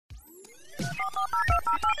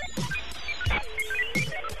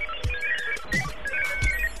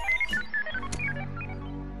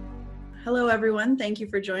Hello, everyone. Thank you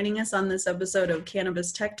for joining us on this episode of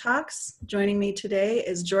Cannabis Tech Talks. Joining me today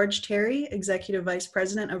is George Terry, Executive Vice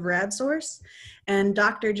President of RadSource, and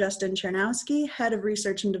Dr. Justin Chernowski, Head of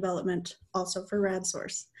Research and Development, also for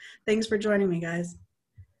RadSource. Thanks for joining me, guys.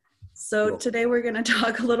 So today we're going to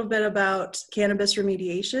talk a little bit about cannabis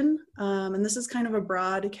remediation, and this is kind of a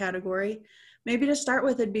broad category. Maybe to start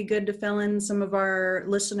with, it'd be good to fill in some of our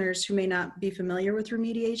listeners who may not be familiar with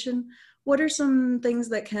remediation. What are some things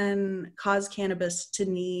that can cause cannabis to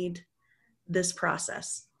need this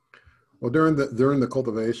process? Well, during the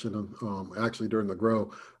cultivation, actually during the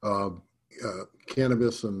grow,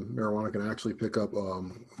 cannabis and marijuana can actually pick up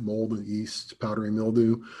mold and yeast, powdery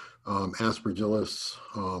mildew, aspergillus,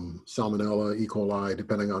 salmonella, E. coli,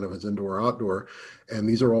 depending on if it's indoor or outdoor. And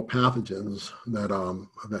these are all pathogens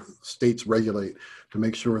that states regulate to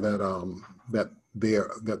make sure that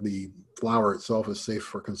that the flower itself is safe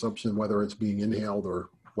for consumption, whether it's being inhaled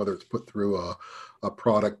or whether it's put through a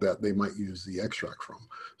product that they might use the extract from.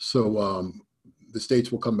 So the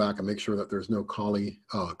states will come back and make sure that there's no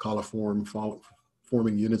coliform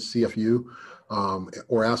forming units, CFU,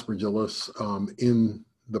 or aspergillus in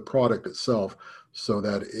the product itself, so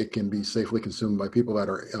that it can be safely consumed by people that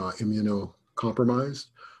are immunocompromised,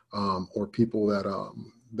 or people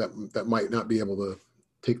that might not be able to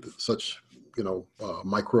take such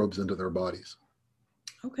microbes into their bodies.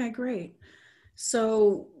 Okay, great.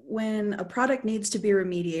 So when a product needs to be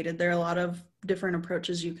remediated, there are a lot of different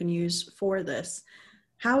approaches you can use for this.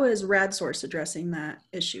 How is RadSource addressing that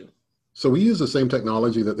issue? So we use the same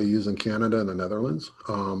technology that they use in Canada and the Netherlands,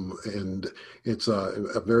 and it's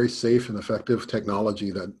a very safe and effective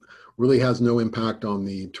technology that really has no impact on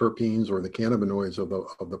the terpenes or the cannabinoids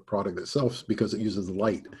of the product itself, because it uses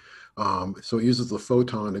light. So it uses the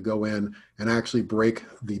photon to go in and actually break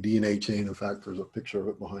the DNA chain. In fact, there's a picture of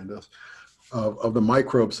it behind us, of the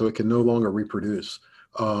microbe, so it can no longer reproduce.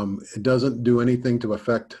 It doesn't do anything to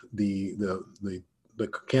affect the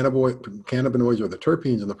cannabinoids or the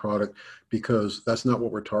terpenes in the product, because that's not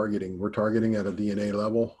what we're targeting. We're targeting at a DNA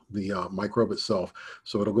level, the microbe itself.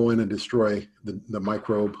 So it'll go in and destroy the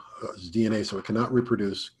microbe's DNA, so it cannot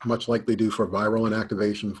reproduce, much like they do for viral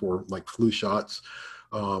inactivation for like flu shots.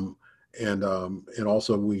 And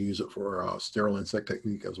also we use it for sterile insect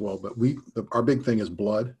technique as well. But our big thing is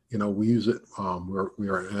blood. We use it. We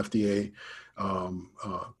are an FDA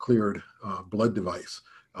cleared blood device,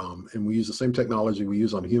 and we use the same technology we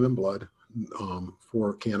use on human blood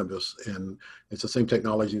for cannabis, and it's the same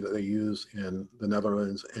technology that they use in the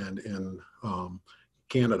Netherlands and in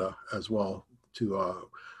Canada as well, to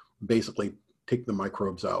basically take the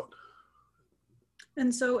microbes out.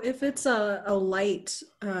 And so if it's a light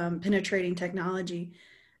penetrating technology,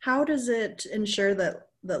 how does it ensure that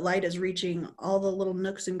light is reaching all the little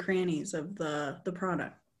nooks and crannies of the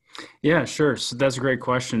product? Yeah, sure. So that's a great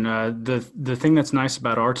question. The thing that's nice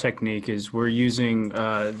about our technique is we're using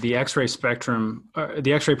the X-ray spectrum,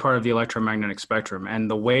 the X-ray part of the electromagnetic spectrum, and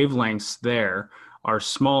the wavelengths there are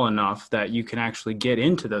small enough that you can actually get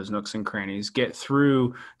into those nooks and crannies, get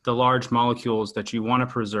through the large molecules that you want to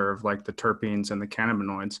preserve, like the terpenes and the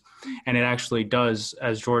cannabinoids. And it actually does,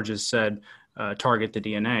 as George has said, target the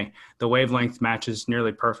DNA. The wavelength matches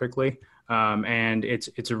nearly perfectly. And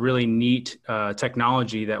it's a really neat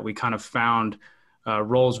technology that we kind of found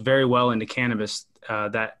rolls very well into cannabis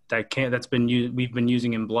we've been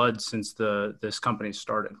using in blood since this company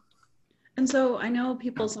started. And so I know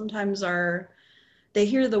people sometimes they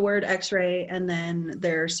hear the word X-ray and then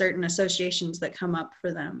there are certain associations that come up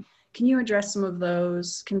for them. Can you address some of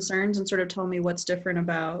those concerns and sort of tell me what's different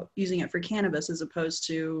about using it for cannabis as opposed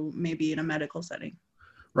to maybe in a medical setting?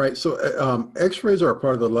 Right. So X-rays are a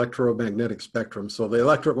part of the electromagnetic spectrum. So the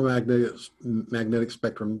electromagnetic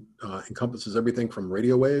spectrum encompasses everything from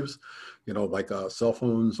radio waves, like cell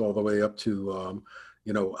phones, all the way up to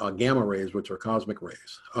gamma rays, which are cosmic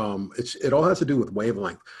rays. It all has to do with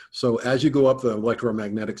wavelength. So as you go up the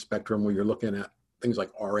electromagnetic spectrum, where you're looking at things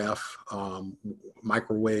like RF,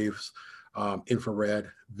 microwaves, infrared,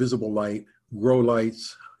 visible light, grow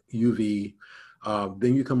lights, UV,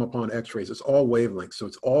 then you come upon X-rays. It's all wavelengths. So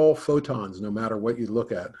it's all photons, no matter what you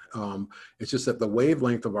look at. It's just that the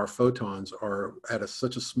wavelength of our photons are at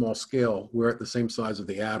such a small scale. We're at the same size of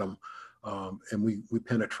the atom, and we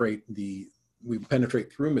penetrate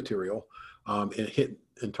through material and hit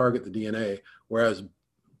and target the DNA, whereas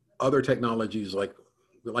other technologies like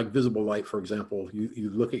visible light, for example, you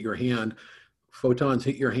look at your hand, photons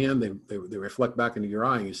hit your hand, they reflect back into your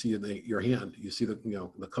eye, and you see your hand. You see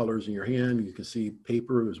the colors in your hand. You can see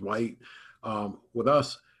paper is white. With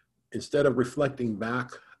us, instead of reflecting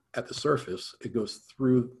back at the surface, it goes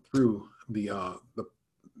through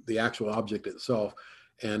the actual object itself,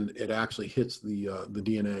 and it actually hits the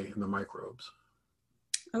DNA and the microbes.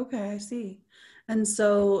 Okay, I see. And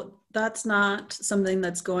so that's not something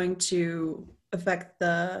that's going to affect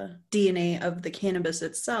the DNA of the cannabis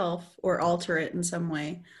itself or alter it in some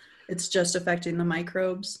way. It's just affecting the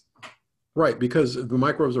microbes. Right, because the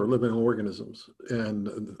microbes are living organisms,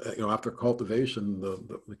 and after cultivation,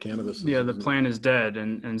 the cannabis. Yeah, the plant is dead,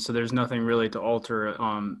 and so there's nothing really to alter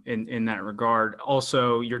in that regard.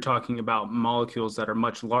 Also, you're talking about molecules that are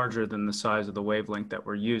much larger than the size of the wavelength that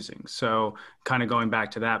we're using. So, kind of going back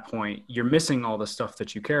to that point, you're missing all the stuff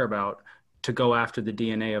that you care about to go after the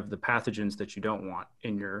DNA of the pathogens that you don't want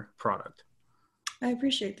in your product. I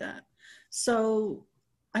appreciate that. So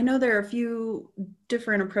I know there are a few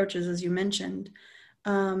different approaches, as you mentioned.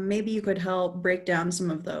 Maybe you could help break down some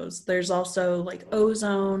of those. There's also like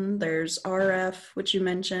ozone, there's RF, which you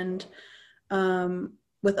mentioned.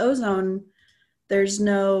 With ozone, there's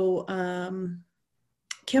no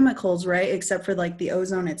chemicals, right? Except for like the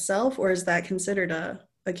ozone itself, or is that considered a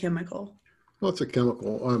chemical? Well, it's a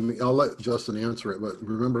chemical. I'll let Justin answer it, but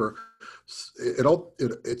remember,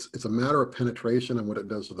 it's a matter of penetration and what it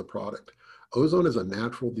does to the product. Ozone is a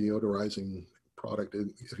natural deodorizing product.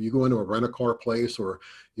 If you go into a rent-a-car place or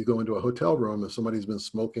you go into a hotel room and somebody's been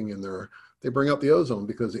smoking in there, they bring out the ozone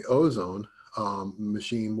because the ozone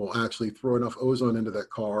machine will actually throw enough ozone into that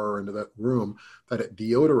car or into that room that it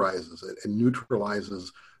deodorizes it and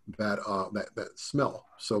neutralizes that smell.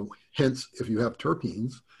 So hence, if you have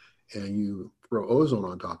terpenes and you throw ozone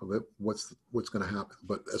on top of it, what's going to happen?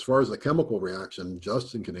 But as far as the chemical reaction,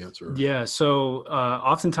 Justin can answer. Yeah, so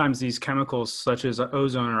oftentimes these chemicals such as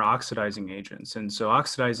ozone are oxidizing agents. And so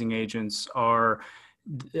oxidizing agents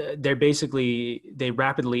they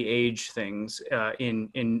rapidly age things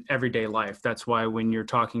in everyday life. That's why when you're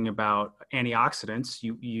talking about antioxidants,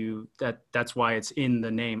 that's why it's in the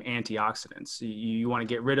name antioxidants. You want to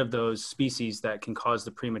get rid of those species that can cause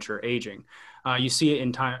the premature aging. You see it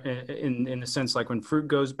in the sense like when fruit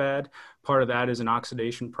goes bad, part of that is an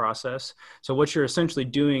oxidation process. So what you're essentially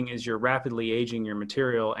doing is you're rapidly aging your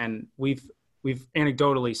material, and we've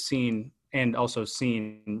anecdotally seen and also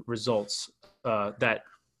seen results that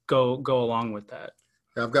go along with that.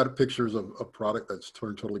 Yeah, I've got pictures of a product that's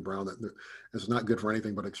turned totally brown that is not good for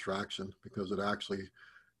anything but extraction because it actually,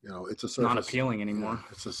 it's a surface. Not appealing anymore.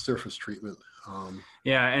 Yeah, it's a surface treatment.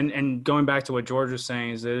 Yeah, and going back to what George was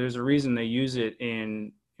saying is that there's a reason they use it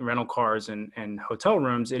in rental cars and hotel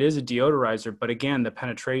rooms. It is a deodorizer, but again, the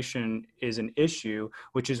penetration is an issue,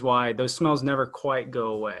 which is why those smells never quite go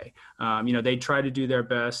away. They try to do their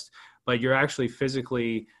best, but you're actually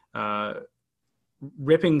physically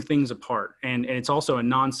ripping things apart, and it's also a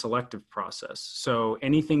non-selective process. So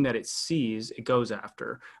anything that it sees, it goes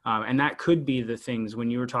after, and that could be the things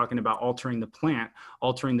when you were talking about altering the plant,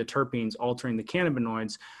 altering the terpenes, altering the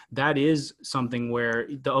cannabinoids. That is something where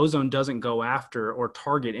the ozone doesn't go after or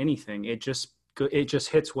target anything. It just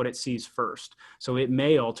hits what it sees first. So it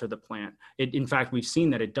may alter the plant. In fact, we've seen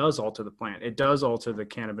that it does alter the plant. It does alter the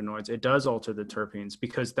cannabinoids. It does alter the terpenes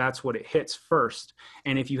because that's what it hits first.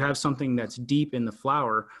 And if you have something that's deep in the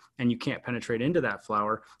flower and you can't penetrate into that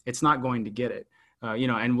flower, it's not going to get it.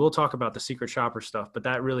 And we'll talk about the secret shopper stuff, but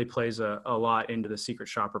that really plays a lot into the secret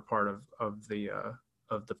shopper part of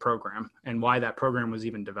the program and why that program was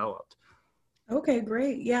even developed. Okay,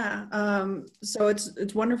 great. Yeah. So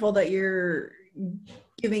it's wonderful that you're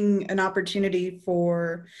giving an opportunity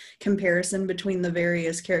for comparison between the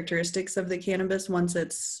various characteristics of the cannabis once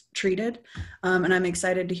it's treated. And I'm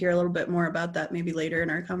excited to hear a little bit more about that maybe later in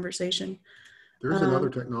our conversation. There's another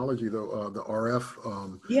technology though, the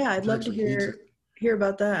RF. Yeah, I'd love to hear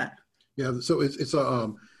about that. Yeah, so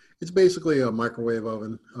it's basically a microwave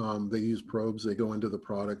oven. They use probes. They go into the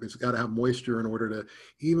product. It's got to have moisture in order to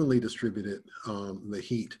evenly distribute it, the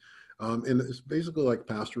heat. And it's basically like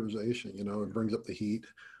pasteurization. It brings up the heat.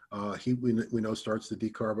 Heat we know starts the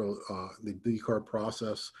decarb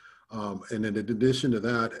process. And in addition to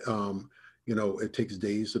that, it takes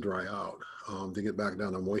days to dry out to get back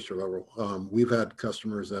down to moisture level. We've had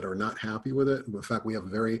customers that are not happy with it. In fact, we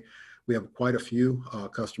have quite a few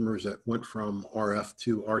customers that went from RF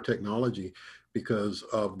to our technology because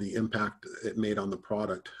of the impact it made on the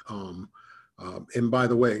product. And by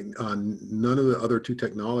the way, none of the other two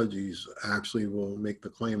technologies actually will make the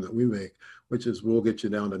claim that we make, which is we'll get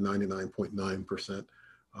you down to 99.9%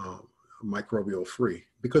 microbial free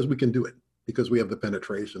because we can do it, because we have the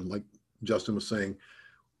penetration. Like Justin was saying,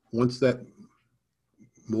 once that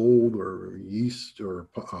mold or yeast or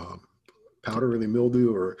powdery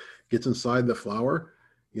mildew or gets inside the flower,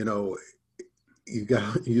 you know, you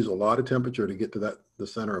got to use a lot of temperature to get to the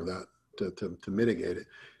center of that to mitigate it.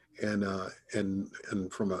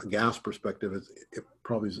 And from a gas perspective, it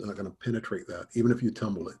probably is not going to penetrate that, even if you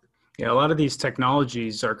tumble it. Yeah, a lot of these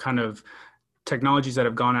technologies are kind of technologies that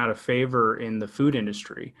have gone out of favor in the food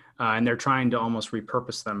industry, and they're trying to almost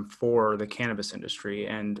repurpose them for the cannabis industry.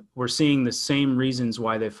 And we're seeing the same reasons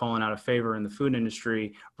why they've fallen out of favor in the food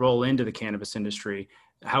industry roll into the cannabis industry.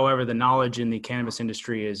 However, the knowledge in the cannabis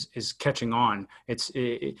industry is catching on.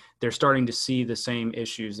 They're starting to see the same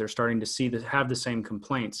issues. They're starting to have the same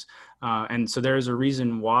complaints. And so there's a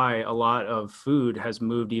reason why a lot of food has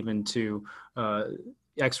moved even to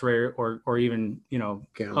X-ray or even, you know,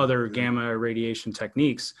 other gamma radiation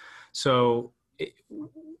techniques. So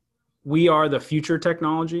we are the future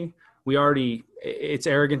technology. It's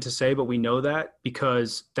arrogant to say, but we know that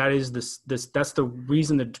because that is that's the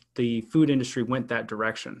reason that the food industry went that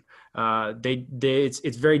direction.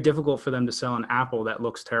 It's very difficult for them to sell an apple that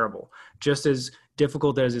looks terrible, just as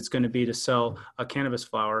difficult as it's going to be to sell a cannabis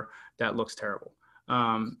flower that looks terrible.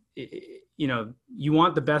 You know, you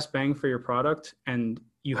want the best bang for your product, and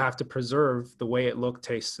you have to preserve the way it looks,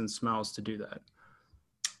 tastes, and smells to do that.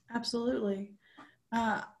 Absolutely.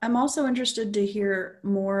 I'm also interested to hear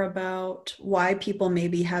more about why people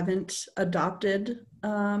maybe haven't adopted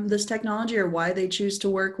this technology, or why they choose to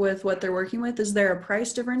work with what they're working with. Is there a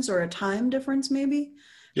price difference or a time difference maybe?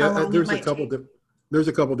 Yeah, there's a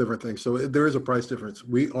couple different things. So there is a price difference.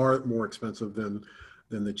 We are more expensive than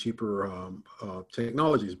the cheaper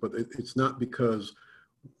technologies, but it's not because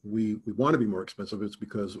we want to be more expensive. It's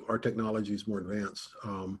because our technology is more advanced.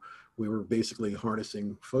 We were basically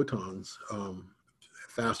harnessing photons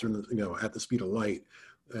faster than, you know, at the speed of light,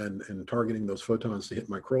 and targeting those photons to hit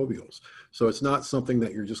microbials. So it's not something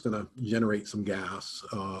that you're just going to generate some gas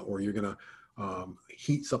or you're going to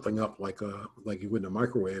heat something up like you would in a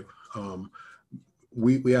microwave.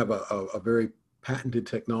 We have a very patented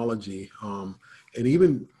technology, and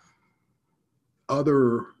even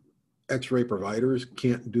other X-ray providers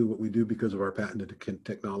can't do what we do because of our patented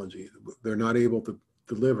technology. They're not able to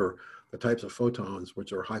deliver the types of photons,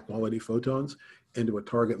 which are high quality photons, into a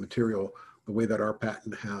target material the way that our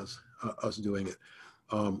patent has us doing it.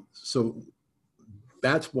 So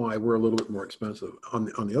that's why we're a little bit more expensive.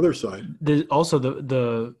 On the other side, also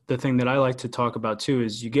the thing that I like to talk about too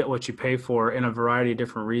is you get what you pay for in a variety of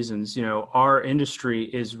different reasons. You know, our industry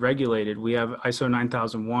is regulated. We have ISO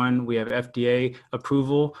 9001. We have FDA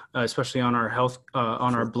approval, especially on our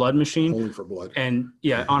on our blood machine. Only for blood. And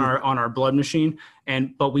yeah, on our blood machine.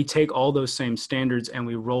 But we take all those same standards and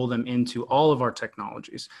we roll them into all of our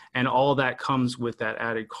technologies, and all that comes with that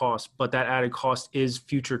added cost. But that added cost is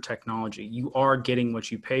future technology. You are getting what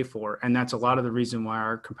you pay for. And that's a lot of the reason why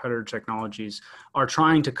our competitor technologies are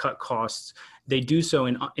trying to cut costs. They do so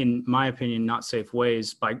in my opinion, not safe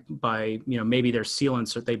ways by, you know, maybe they're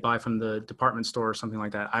sealants that they buy from the department store or something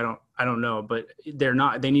like that. I don't know, but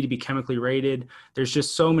they need to be chemically rated. There's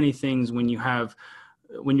just so many things when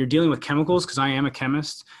you're dealing with chemicals, because I am a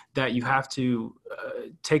chemist, that you have to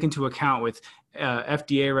take into account with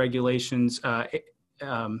FDA regulations, the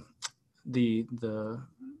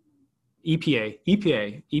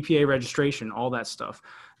EPA registration, all that stuff.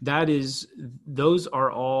 Those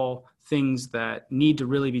are all things that need to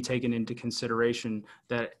really be taken into consideration,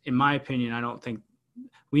 that in my opinion, I don't think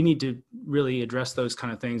we need to really address those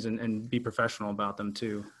kind of things and be professional about them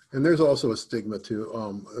too. And there's also a stigma too.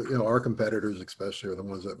 You know, our competitors especially are the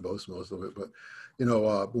ones that boast most of it. But, you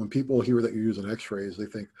know, when people hear that you're using X-rays, they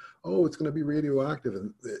think, oh, it's going to be radioactive,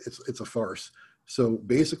 and it's a farce. So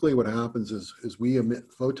basically, what happens is we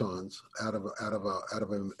emit photons out of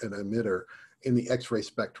an emitter in the X-ray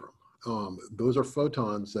spectrum. Those are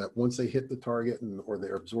photons that once they hit the target or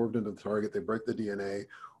they're absorbed into the target, they break the DNA,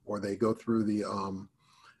 or they go through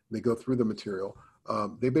the material.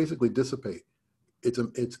 They basically dissipate.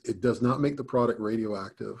 It does not make the product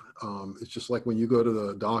radioactive. It's just like when you go to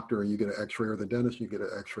the doctor and you get an X-ray, or the dentist, you get an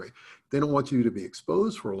X-ray. They don't want you to be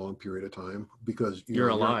exposed for a long period of time because you're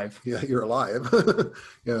alive. You're alive.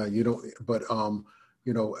 Yeah, you don't. But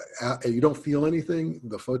you know, you don't feel anything.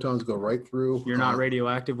 The photons go right through. You're not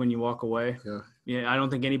radioactive when you walk away. Yeah. Yeah, I don't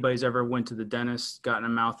think anybody's ever went to the dentist, gotten a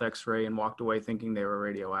mouth X-ray, and walked away thinking they were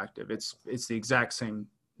radioactive. It's the exact same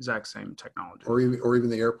technology. Or even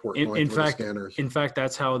the airport. In fact,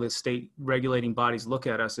 that's how the state regulating bodies look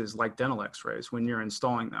at us, is like dental X-rays when you're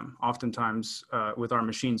installing them. Oftentimes with our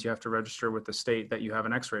machines, you have to register with the state that you have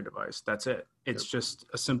an X-ray device. That's it. It's just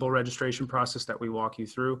a simple registration process that we walk you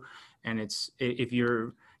through. And if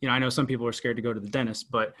you're, you know, I know some people are scared to go to the dentist,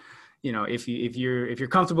 but if you're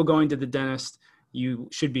comfortable going to the dentist, you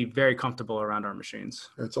should be very comfortable around our machines.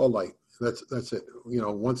 It's all light. That's it.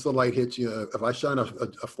 Once the light hits you, if I shine a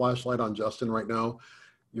flashlight on Justin right now,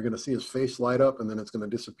 you're going to see his face light up, and then it's going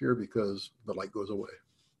to disappear because the light goes away.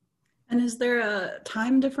 And is there a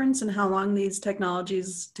time difference in how long these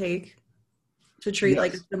technologies take to treat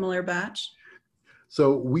like a similar batch?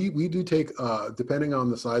 So we do take, depending on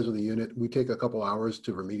the size of the unit, we take a couple hours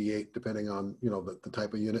to remediate, depending on the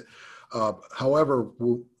type of unit. However,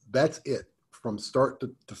 that's it from start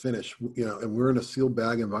to finish. And we're in a sealed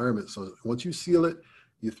bag environment. So once you seal it,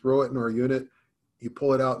 you throw it in our unit, you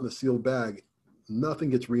pull it out in the sealed bag, nothing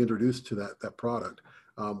gets reintroduced to that product.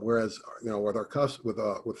 Whereas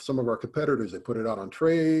with some of our competitors, they put it out on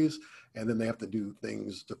trays, and then they have to do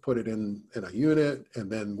things to put it in a unit.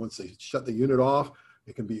 And then once they shut the unit off,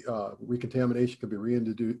 it can be recontamination can be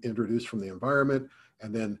reintroduced from the environment.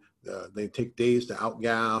 And then they take days to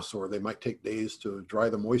outgas, or they might take days to dry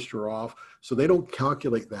the moisture off. So they don't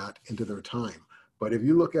calculate that into their time. But if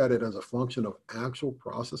you look at it as a function of actual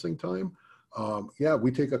processing time,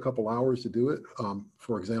 we take a couple hours to do it.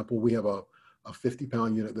 For example, we have a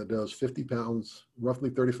 50-pound unit that does 50 pounds, roughly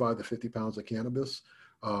 35 to 50 pounds of cannabis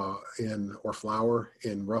or flower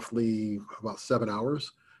in roughly about 7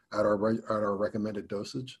 hours at our recommended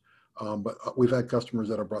dosage. But we've had customers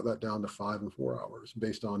that have brought that down to 5 and 4 hours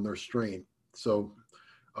based on their strain. So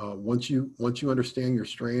once you understand your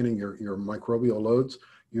strain and your microbial loads,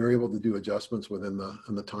 you're able to do adjustments within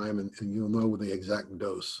the time, and you'll know the exact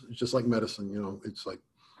dose. It's just like medicine. It's like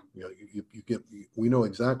we know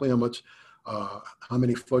exactly how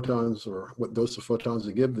many photons or what dose of photons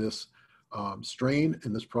to give this strain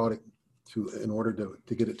and this product in order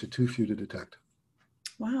to get it to too few to detect.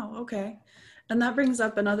 Wow. Okay. And that brings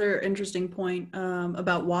up another interesting point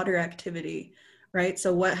about water activity, right?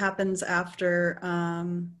 So what happens after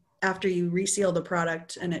you reseal the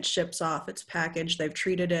product and it ships off, it's packaged, they've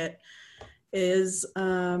treated it? Is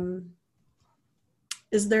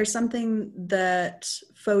there something that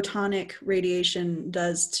photonic radiation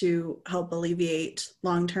does to help alleviate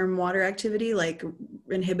long-term water activity, like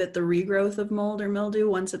inhibit the regrowth of mold or mildew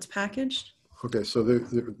once it's packaged? Okay, so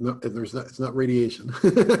it's not radiation.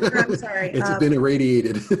 I'm sorry. It's been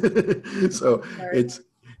irradiated. So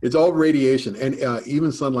it's all radiation, and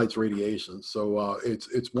even sunlight's radiation. So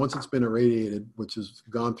it's once it's been irradiated, which has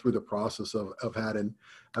gone through the process of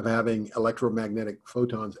having electromagnetic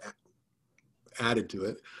photons added to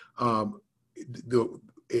it,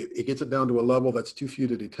 it gets it down to a level that's too few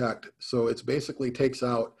to detect. So it's basically takes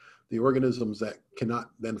out the organisms that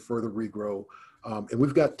cannot then further regrow. And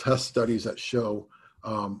we've got test studies that show,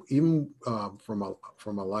 even from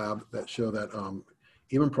a lab, that show that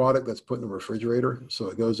even product that's put in a refrigerator, so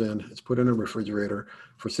it goes in, it's put in a refrigerator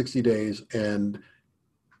for 60 days, and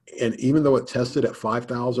even though it tested at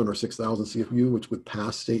 5,000 or 6,000 CFU, which would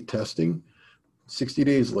pass state testing, 60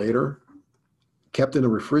 days later, kept in a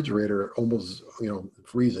refrigerator, almost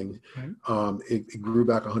freezing, it grew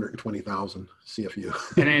back 120,000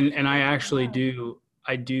 CFU. And I actually do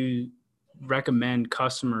recommend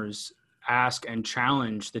customers ask and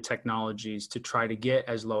challenge the technologies to try to get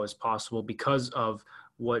as low as possible because of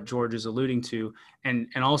what George is alluding to. And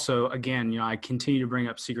also, again, I continue to bring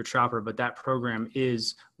up Secret Shopper, but that program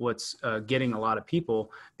is what's getting a lot of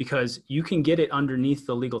people, because you can get it underneath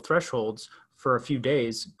the legal thresholds for a few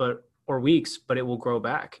days or weeks, but it will grow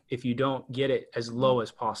back if you don't get it as low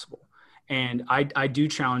as possible. And I do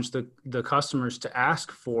challenge the customers to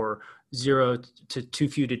ask for 0 to too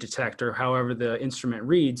few to detect, or however the instrument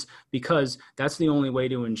reads, because that's the only way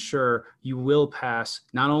to ensure you will pass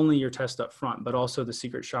not only your test up front, but also the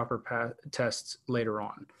Secret Shopper tests later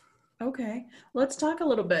on. Okay, let's talk a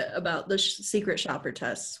little bit about the Secret Shopper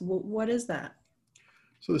tests. What is that?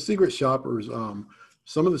 So the Secret Shoppers,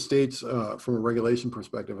 some of the states from a regulation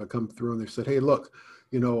perspective have come through and they've said, hey, look,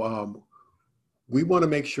 we want to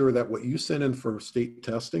make sure that what you send in for state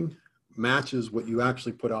testing matches what you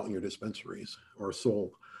actually put out in your dispensaries or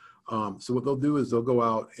sold. So what they'll do is they'll go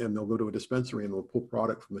out and they'll go to a dispensary and they'll pull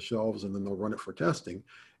product from the shelves and then they'll run it for testing.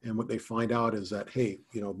 And what they find out is that, hey,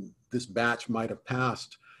 this batch might have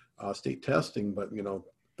passed state testing, but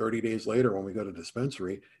 30 days later when we go to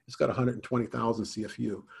dispensary, it's got 120,000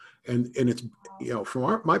 CFU. And it's,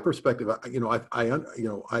 from my perspective,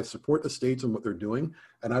 I support the states and what they're doing.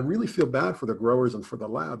 And I really feel bad for the growers and for the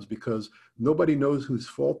labs, because nobody knows whose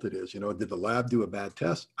fault it is. Did the lab do a bad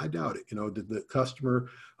test? I doubt it. Did the customer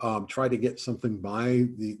try to get something by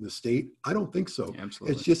the state? I don't think so.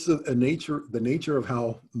 Absolutely. It's just the nature of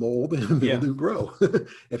how mold and mildew grow.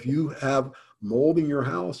 If you have mold in your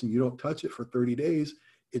house and you don't touch it for 30 days,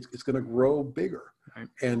 it's going to grow bigger.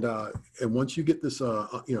 And once you get this,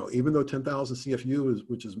 even though 10,000 CFU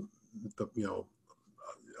which is the,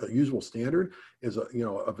 a usual standard, is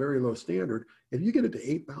a very low standard. If you get it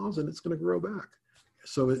to 8,000, it's going to grow back.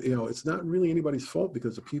 So, it's not really anybody's fault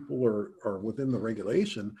because the people are within the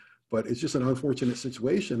regulation, but it's just an unfortunate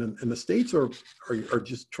situation. And the states are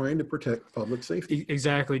just trying to protect public safety.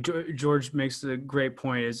 Exactly. George makes a great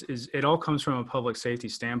point is it all comes from a public safety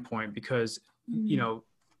standpoint because,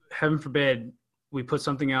 heaven forbid, we put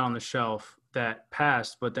something out on the shelf that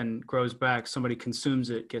passed, but then grows back, somebody consumes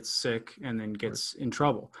it, gets sick, and then gets in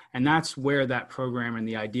trouble. And that's where that program and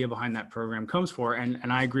the idea behind that program comes for.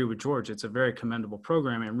 And I agree with George. It's a very commendable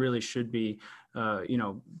program and really should be,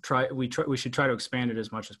 we should try to expand it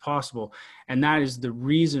as much as possible. And that is the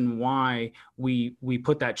reason why we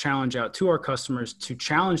put that challenge out to our customers to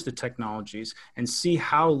challenge the technologies and see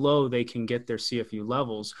how low they can get their CFU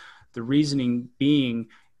levels. The reasoning being,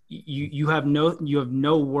 you have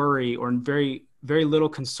no worry or very, very little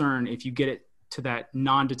concern if you get it to that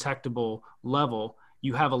non-detectable level.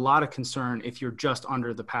 You have a lot of concern if you're just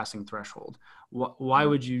under the passing threshold. Why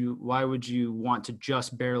would you want to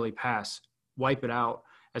just barely pass? Wipe it out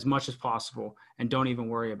as much as possible and don't even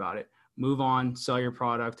worry about it. Move on, sell your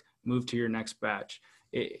product, move to your next batch.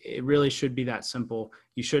 It really should be that simple.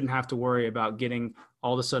 You shouldn't have to worry about getting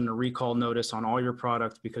all of a sudden a recall notice on all your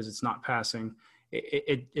product because it's not passing.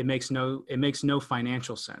 It makes no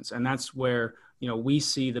financial sense. And that's where, we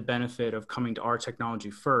see the benefit of coming to our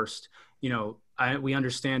technology first. We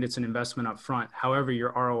understand it's an investment up front. However,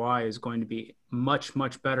 your ROI is going to be much,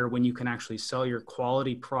 much better when you can actually sell your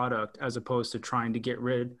quality product as opposed to trying to get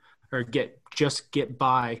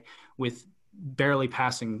by with barely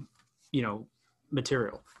passing,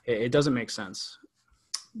 material. It doesn't make sense.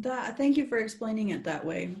 Thank you for explaining it that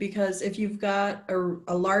way, because if you've got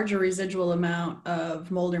a larger residual amount of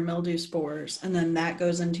mold or mildew spores, and then that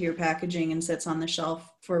goes into your packaging and sits on the shelf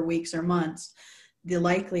for weeks or months, the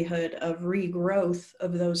likelihood of regrowth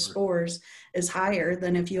of those spores is higher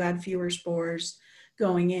than if you had fewer spores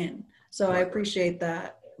going in. So I appreciate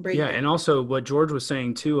that. Yeah, and also what George was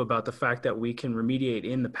saying too about the fact that we can remediate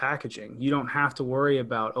in the packaging. You don't have to worry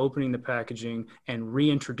about opening the packaging and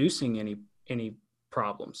reintroducing any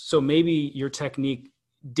problems. So maybe your technique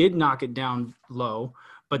did knock it down low,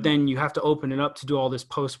 but then you have to open it up to do all this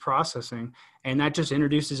post-processing, and that just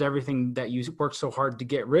introduces everything that you worked so hard to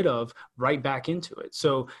get rid of right back into it.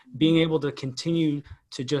 So being able to continue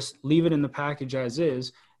to just leave it in the package as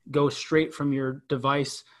is, go straight from your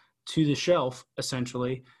device to the shelf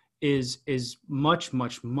essentially is much,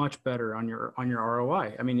 much, much better on your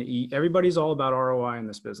ROI. I mean, everybody's all about ROI in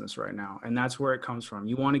this business right now, and that's where it comes from.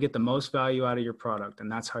 You want to get the most value out of your product,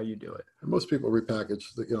 and that's how you do it. And most people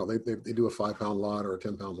repackage, they do a 5-pound lot or a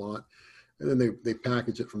 10-pound lot, and then they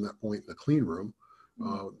package it from that point in the clean room,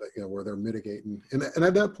 where they're mitigating. And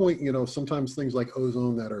at that point, sometimes things like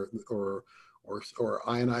ozone that are or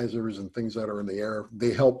ionizers and things that are in the air,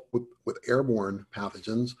 they help with airborne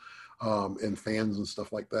pathogens. And fans and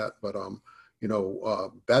stuff like that. But,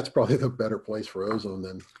 that's probably the better place for ozone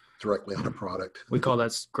than directly on a product. We call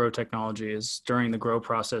that grow technology, is during the grow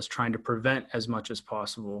process, trying to prevent as much as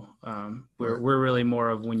possible. We're really more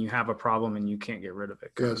of when you have a problem and you can't get rid of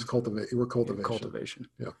it. Yeah, it's cultivation.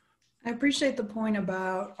 Yeah. I appreciate the point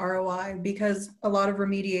about ROI, because a lot of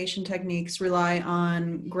remediation techniques rely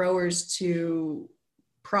on growers to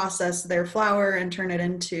process their flower and turn it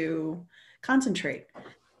into concentrate.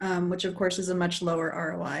 Which of course is a much lower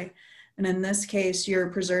ROI. And in this case, you're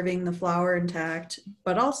preserving the flower intact,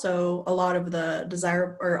 but also a lot of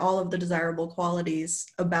the all of the desirable qualities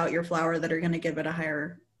about your flower that are going to give it a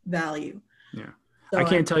higher value. Yeah. So I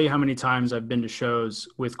can't tell you how many times I've been to shows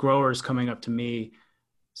with growers coming up to me,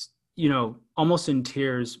 almost in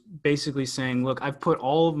tears, basically saying, look, I've put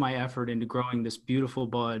all of my effort into growing this beautiful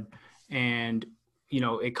bud, and,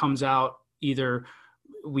 it comes out either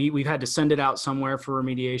we've had to send it out somewhere for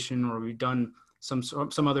remediation, or we've done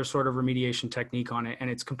some other sort of remediation technique on it,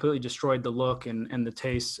 and it's completely destroyed the look and the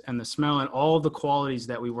taste and the smell and all of the qualities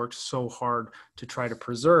that we worked so hard to try to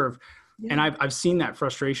preserve. Yeah. And I've seen that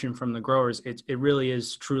frustration from the growers. It really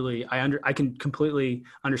is truly, I can completely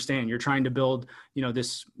understand. You're trying to build,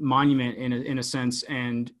 this monument in a sense,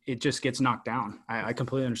 and it just gets knocked down. I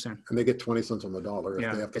completely understand. And they get 20 cents on the dollar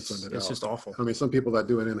if they have to send it out. It's just awful. I mean, some people that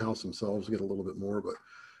do it in-house themselves get a little bit more, but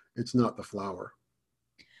it's not the flour.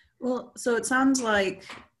 Well, so it sounds like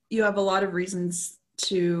you have a lot of reasons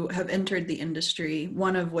to have entered the industry,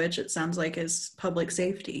 one of which it sounds like is public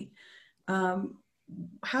safety.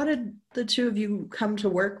 How did the two of you come to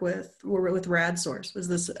work with RadSource? Was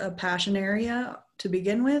this a passion area to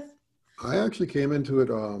begin with? I actually came into it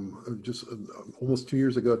just almost 2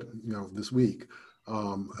 years ago, this week.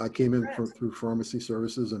 I came in through pharmacy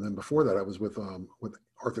services, and then before that, I was with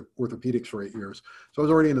orthopedics for 8 years. So I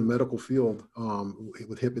was already in the medical field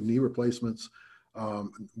with hip and knee replacements.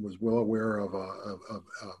 Was well aware of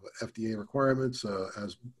FDA requirements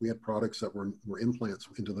as we had products that were implants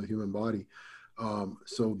into the human body.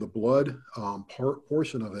 So the blood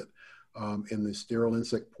portion of it, and the sterile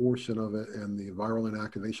insect portion of it, and the viral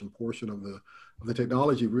inactivation portion of the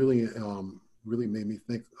technology really made me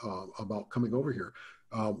think about coming over here.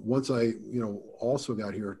 Once I also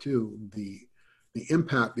got here too, the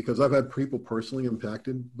impact, because I've had people personally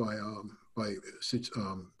impacted by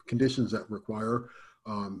conditions that require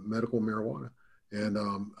medical marijuana, and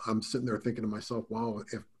I'm sitting there thinking to myself, wow,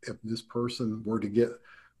 if this person were to get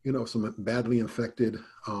some badly infected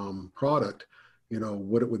product,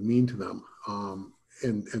 what it would mean to them.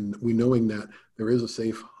 And we knowing that there is a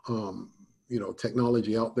safe,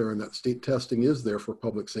 technology out there, and that state testing is there for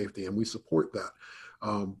public safety, and we support that.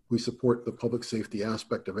 We support the public safety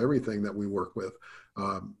aspect of everything that we work with.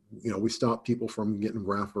 We stop people from getting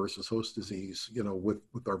graft versus host disease,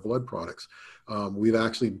 with our blood products. We've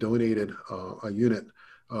actually donated a unit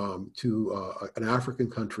to an African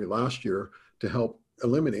country last year to help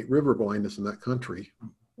eliminate river blindness in that country.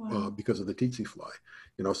 Wow. Because of the tsetse fly.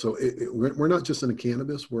 So we're not just in the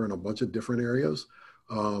cannabis, we're in a bunch of different areas.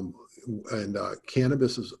 And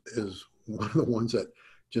cannabis is one of the ones that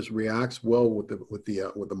just reacts well with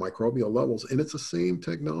the microbial levels, and it's the same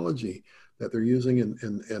technology that they're using in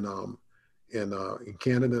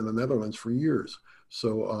Canada and the Netherlands for years.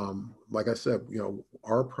 So like I said,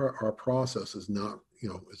 our process is not,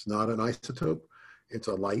 it's not an isotope, it's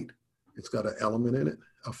a light. It's got an element in it,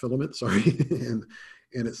 a filament, sorry,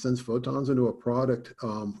 and it sends photons into a product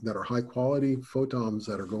that are high quality photons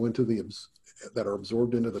that are that are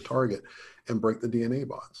absorbed into the target and break the DNA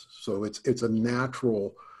bonds. So it's a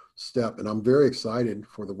natural step, and I'm very excited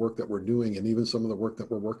for the work that we're doing, and even some of the work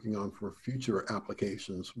that we're working on for future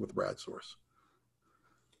applications with RadSource.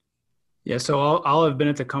 Yeah, so I'll have been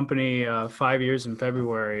at the company 5 years in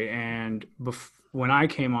February, and when I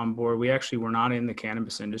came on board, we actually were not in the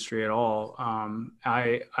cannabis industry at all.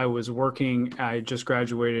 I was working, I just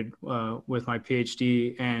graduated with my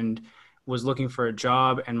PhD and was looking for a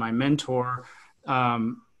job, and my mentor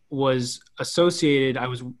was associated. I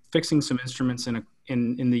was fixing some instruments in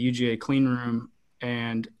the UGA clean room,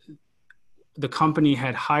 and the company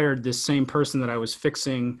had hired this same person that I was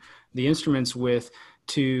fixing the instruments with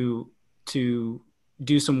to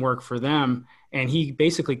do some work for them. And he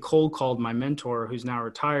basically cold called my mentor, who's now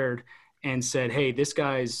retired, and said, hey, this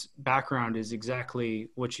guy's background is exactly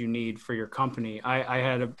what you need for your company. I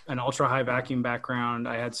had an ultra high vacuum background.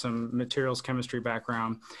 I had some materials chemistry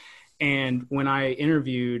background. And when I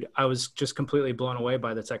interviewed, I was just completely blown away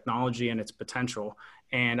by the technology and its potential.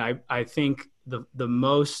 And I think the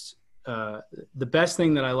best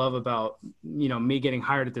thing that I love about, me getting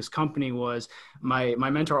hired at this company was my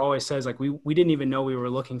mentor always says, like, we didn't even know we were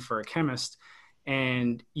looking for a chemist.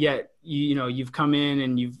 And yet, you've come in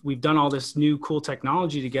and we've done all this new cool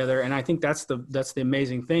technology together. And I think that's the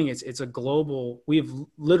amazing thing. It's a global, we've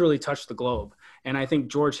literally touched the globe. And I think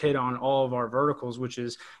George hit on all of our verticals, which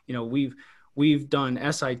is, we've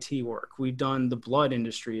done SIT work. We've done the blood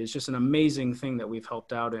industry. It's just an amazing thing that we've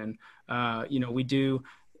helped out in. We do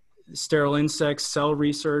sterile insects, cell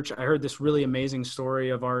research. I heard this really amazing story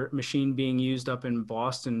of our machine being used up in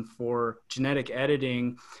Boston for genetic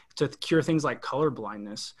editing to cure things like color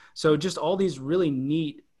blindness. So just all these really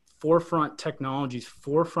neat forefront technologies,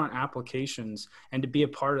 forefront applications, and to be a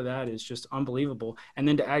part of that is just unbelievable. And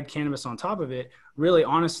then to add cannabis on top of it, really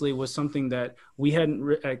honestly was something that we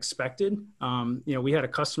hadn't expected. We had a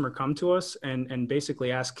customer come to us and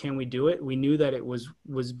basically ask, can we do it? We knew that it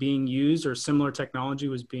was being used, or similar technology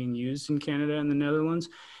was being used in Canada and the Netherlands.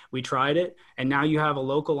 We tried it, and now you have a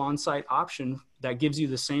local on-site option that gives you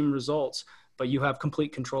the same results, but you have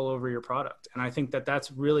complete control over your product. And I think that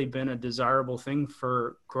that's really been a desirable thing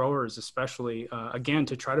for growers, especially, again,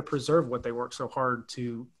 to try to preserve what they work so hard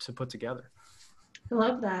to put together. I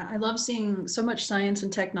love that. I love seeing so much science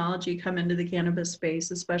and technology come into the cannabis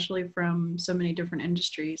space, especially from so many different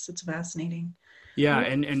industries. It's fascinating. Yeah,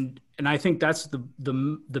 and I think that's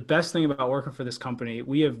the best thing about working for this company.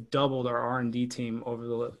 We have doubled our R&D team over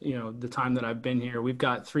the time that I've been here. We've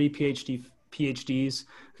got 3 PhD PhDs,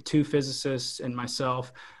 2 physicists and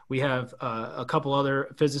myself. We have a couple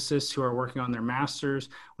other physicists who are working on their masters.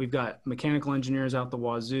 We've got mechanical engineers out the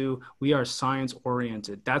wazoo. We are science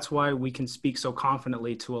oriented. That's why we can speak so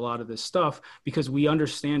confidently to a lot of this stuff, because we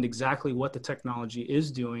understand exactly what the technology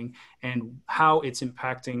is doing and how it's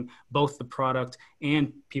impacting both the product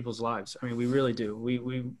and people's lives. I mean, we really do.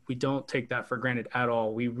 We don't take that for granted at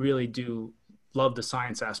all. We really do love the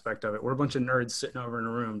science aspect of it. We're a bunch of nerds sitting over in a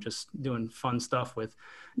room just doing fun stuff with,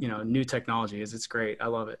 new technology. It's great. I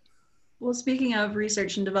love it. Well, speaking of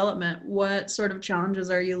research and development, what sort of challenges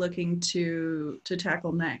are you looking to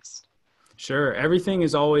tackle next? Sure. Everything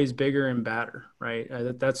is always bigger and badder, right?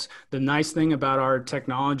 That's the nice thing about our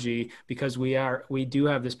technology, because we do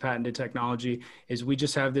have this patented technology, is we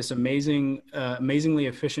just have this amazingly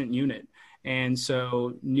efficient unit. And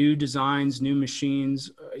so new designs, new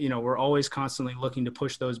machines, we're always constantly looking to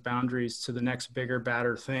push those boundaries to the next bigger,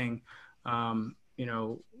 badder thing.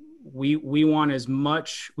 We want as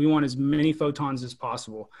many photons as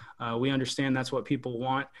possible. We understand that's what people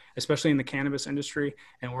want, especially in the cannabis industry,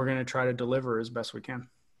 and we're going to try to deliver as best we can.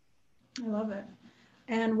 I love it.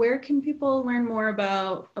 And where can people learn more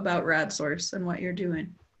about RadSource and what you're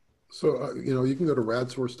doing? So, you can go to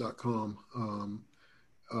radsource.com.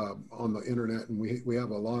 On the internet, and we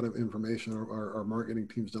have a lot of information. Our marketing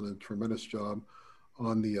team's done a tremendous job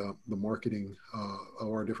on the marketing of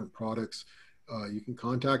our different products. You can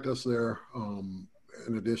contact us there.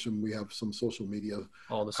 In addition, we have some social media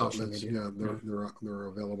all the social outlets. media. Yeah, they're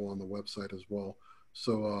available on the website as well.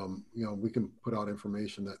 So we can put out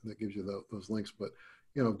information that gives you those links. But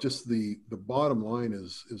just the bottom line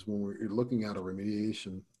is when you're looking at a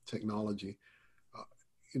remediation technology,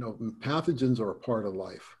 pathogens are a part of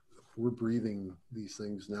life. We're breathing these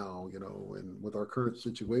things now, and with our current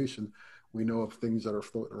situation, we know of things that are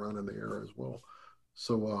floating around in the air as well.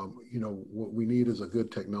 So, what we need is a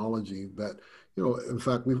good technology that, in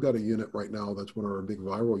fact, we've got a unit right now that's one of our big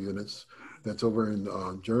viral units that's over in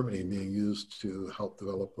Germany being used to help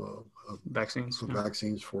develop vaccines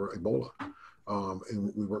for Ebola.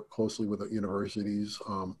 And we work closely with the universities.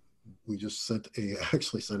 We just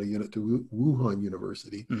actually sent a unit to Wuhan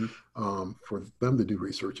University for them to do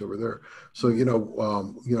research over there. So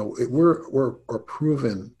we're a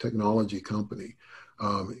proven technology company.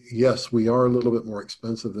 Yes, we are a little bit more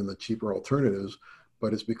expensive than the cheaper alternatives,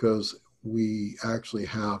 but it's because we actually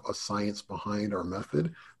have a science behind our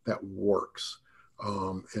method that works,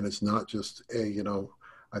 and it's not just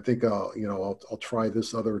I think I'll try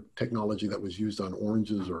this other technology that was used on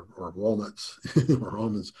oranges or walnuts or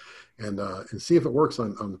almonds, and see if it works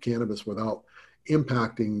on cannabis without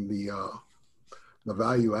impacting the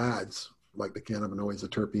value adds like the cannabinoids, the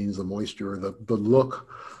terpenes, the moisture, the look,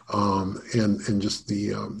 and just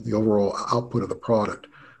the overall output of the product.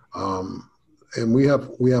 And we have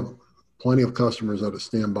plenty of customers that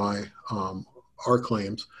stand by our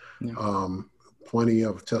claims. Yeah. Plenty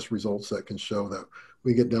of test results that can show that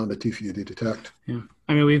we get down to too few to detect. Yeah,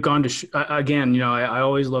 I mean, we've gone to again. I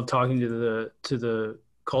always love talking to the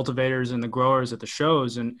cultivators and the growers at the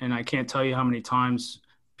shows, and I can't tell you how many times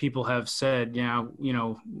people have said,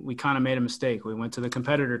 we kind of made a mistake. We went to the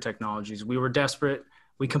competitor technologies. We were desperate.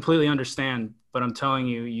 We completely understand, but I'm telling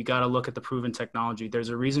you, you got to look at the proven technology. There's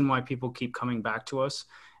a reason why people keep coming back to us,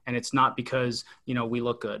 and it's not because we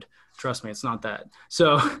look good. Trust me, it's not that.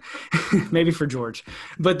 So maybe for George,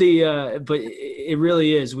 but it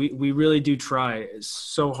really is. We really do try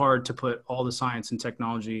so hard to put all the science and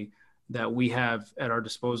technology that we have at our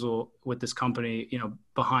disposal with this company,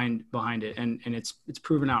 behind it. And it's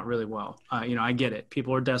proven out really well. I get it.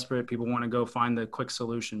 People are desperate. People want to go find the quick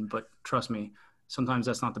solution, but trust me, sometimes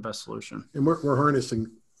that's not the best solution. And we're harnessing,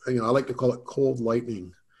 I like to call it cold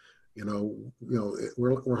lightning.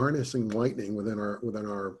 We're harnessing lightning within our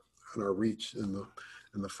reach and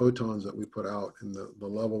the photons that we put out and the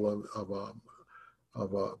level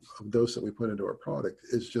of dose that we put into our product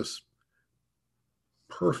is just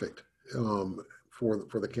perfect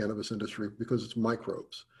for the cannabis industry because it's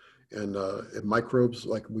microbes, and microbes,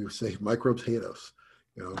 like we say, microbes hate us.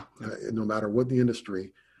 No matter what the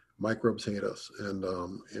industry, microbes hate us, and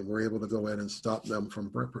we're able to go in and stop them from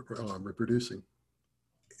reproducing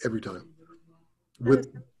every time with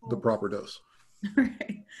the proper dose.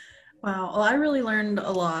 Right. Wow. Well, I really learned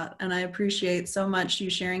a lot, and I appreciate so much you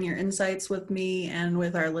sharing your insights with me and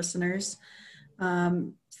with our listeners.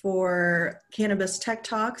 For Cannabis Tech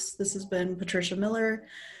Talks, this has been Patricia Miller,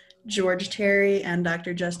 George Terry, and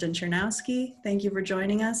Dr. Justin Chernowski. Thank you for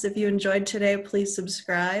joining us. If you enjoyed today, please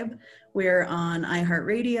subscribe. We're on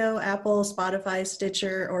iHeartRadio, Apple, Spotify,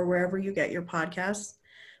 Stitcher, or wherever you get your podcasts.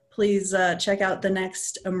 please check out the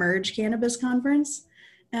next Emerge Cannabis Conference.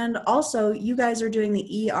 And also, you guys are doing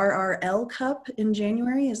the ERRL Cup in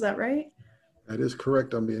January, is that right? That is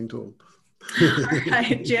correct, I'm being told. All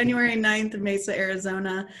right, January 9th in Mesa,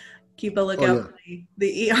 Arizona. Keep a lookout for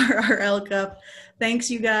the ERRL Cup. Thanks,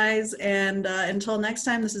 you guys. And until next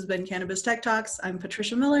time, this has been Cannabis Tech Talks. I'm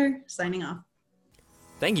Patricia Miller, signing off.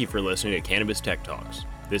 Thank you for listening to Cannabis Tech Talks.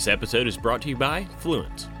 This episode is brought to you by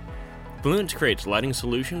Fluence. Fluence creates lighting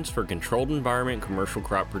solutions for controlled environment commercial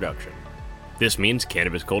crop production. This means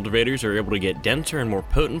cannabis cultivators are able to get denser and more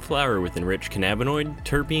potent flower with enriched cannabinoid,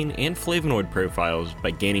 terpene, and flavonoid profiles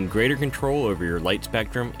by gaining greater control over your light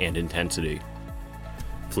spectrum and intensity.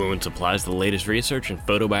 Fluence applies the latest research in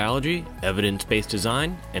photobiology, evidence-based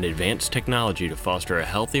design, and advanced technology to foster a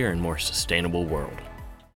healthier and more sustainable world.